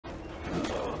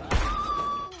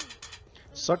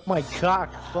Suck my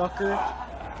cock, fucker.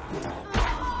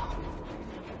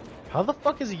 How the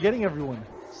fuck is he getting everyone?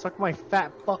 Suck my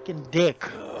fat fucking dick.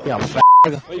 Yeah, fat.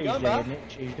 Where you going, man?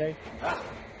 Tuesday.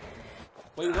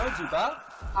 Where you going to, Bat?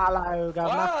 Hello,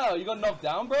 governor. Wow, you got knocked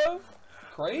down, bro?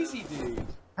 Crazy, dude.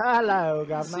 Hello,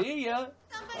 governor. See ya.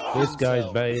 This guy's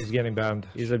bad. He's getting banned.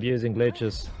 He's abusing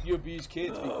glitches. You abuse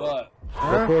kids, be quiet.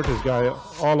 Report this guy.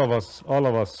 All of us.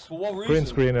 For what reason? Print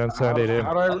screen and send it in.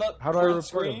 How do I report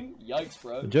screen? Yikes,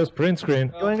 bro. Just print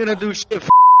screen. You ain't gonna do shit.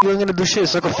 You ain't gonna do shit.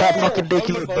 Suck a fat fucking dick,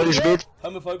 you British bitch.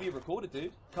 Homophobia recorded,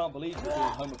 dude. Can't believe you're being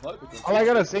homophobic. All I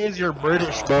gotta say is you're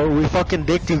British, bro. We fucking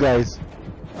dicked you guys.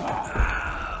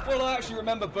 Well, I actually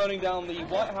remember burning down the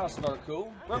White House. Very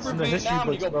cool. Remember in the history Vietnam,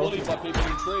 you books, got bro. bullied by people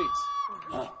in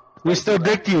trees. We still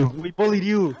dicked you. We bullied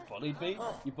you. Bullied me?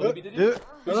 You bullied me, did you?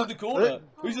 Who's in the corner?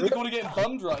 Who's in the corner getting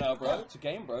bummed right now, bro? It's a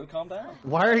game, bro. Calm down.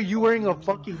 Why are you wearing a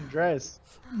fucking dress?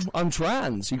 I'm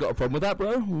trans. You got a problem with that,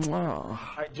 bro?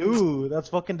 I do. That's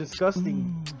fucking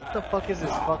disgusting. What the fuck is this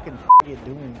fucking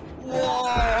doing? Whoa,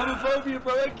 homophobia,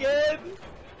 bro, again?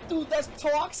 Dude, that's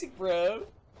toxic, bro.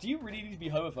 Do you really need to be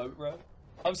homophobic, bro?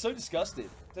 I'm so disgusted.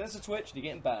 There's a Twitch and you're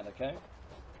getting banned, okay?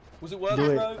 Was it worth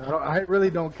it, bro? I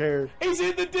really don't care. He's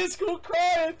in the Discord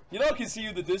crying! You know I can see you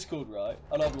in the Discord, right?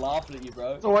 And I'm laughing at you,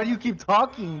 bro. So why do you keep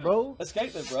talking, bro?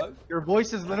 Escape then, bro. Your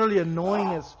voice is literally annoying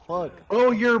as fuck.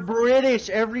 Bro, you're British.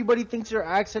 Everybody thinks your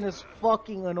accent is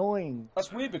fucking annoying.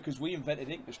 That's weird because we invented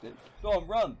English, dude. Go on,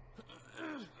 run.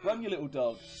 Run, you little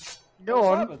dog. Go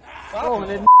on. What happened?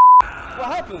 What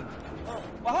happened?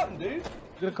 What happened, dude?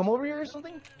 You gonna come over here or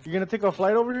something? You're gonna take a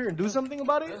flight over here and do something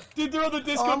about it? Dude, they're on the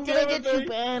Discord. I'm gonna get you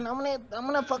banned. I'm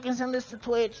gonna fucking send this to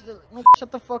Twitch.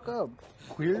 Shut the fuck up.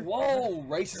 Queer. Whoa,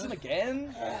 racism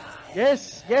again?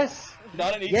 Yes, yes. No,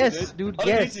 I don't need yes, to, dude. I don't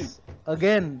Yes. need to.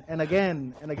 Again and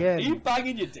again and again. Are you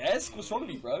banging your desk? What's wrong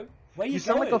with you, bro? Where you You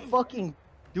sound going? like a fucking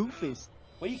doofus.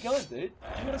 Where you going, dude? Do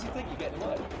you honestly think you're getting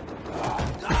away?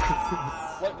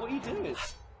 What are you doing?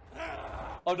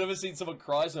 I've never seen someone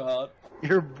cry so hard.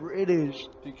 You're British.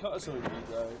 Dude, cut us over, bro.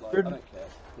 Like, You're- I don't care.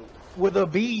 Cool. With a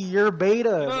B, you're beta.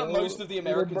 You know, bro. most of the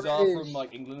Americans You're are British. from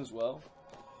like England as well.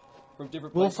 From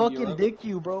different We'll places in fucking Europe. dick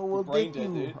you, bro. We'll brain dick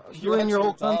dead, you. dude. You You're and your whole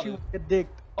actually country retarded. will get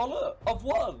dicked. Oh look, I've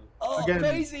won. Oh, Again.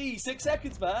 crazy! 6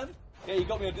 seconds, man. Yeah, you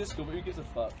got me on Discord, but who gives a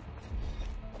fuck?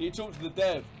 You talk to the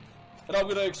dev, and I'm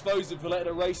gonna expose him for letting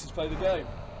a racist play the game.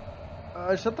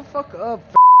 Shut the fuck up.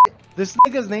 This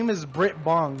nigga's name is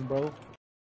Britbong, bro.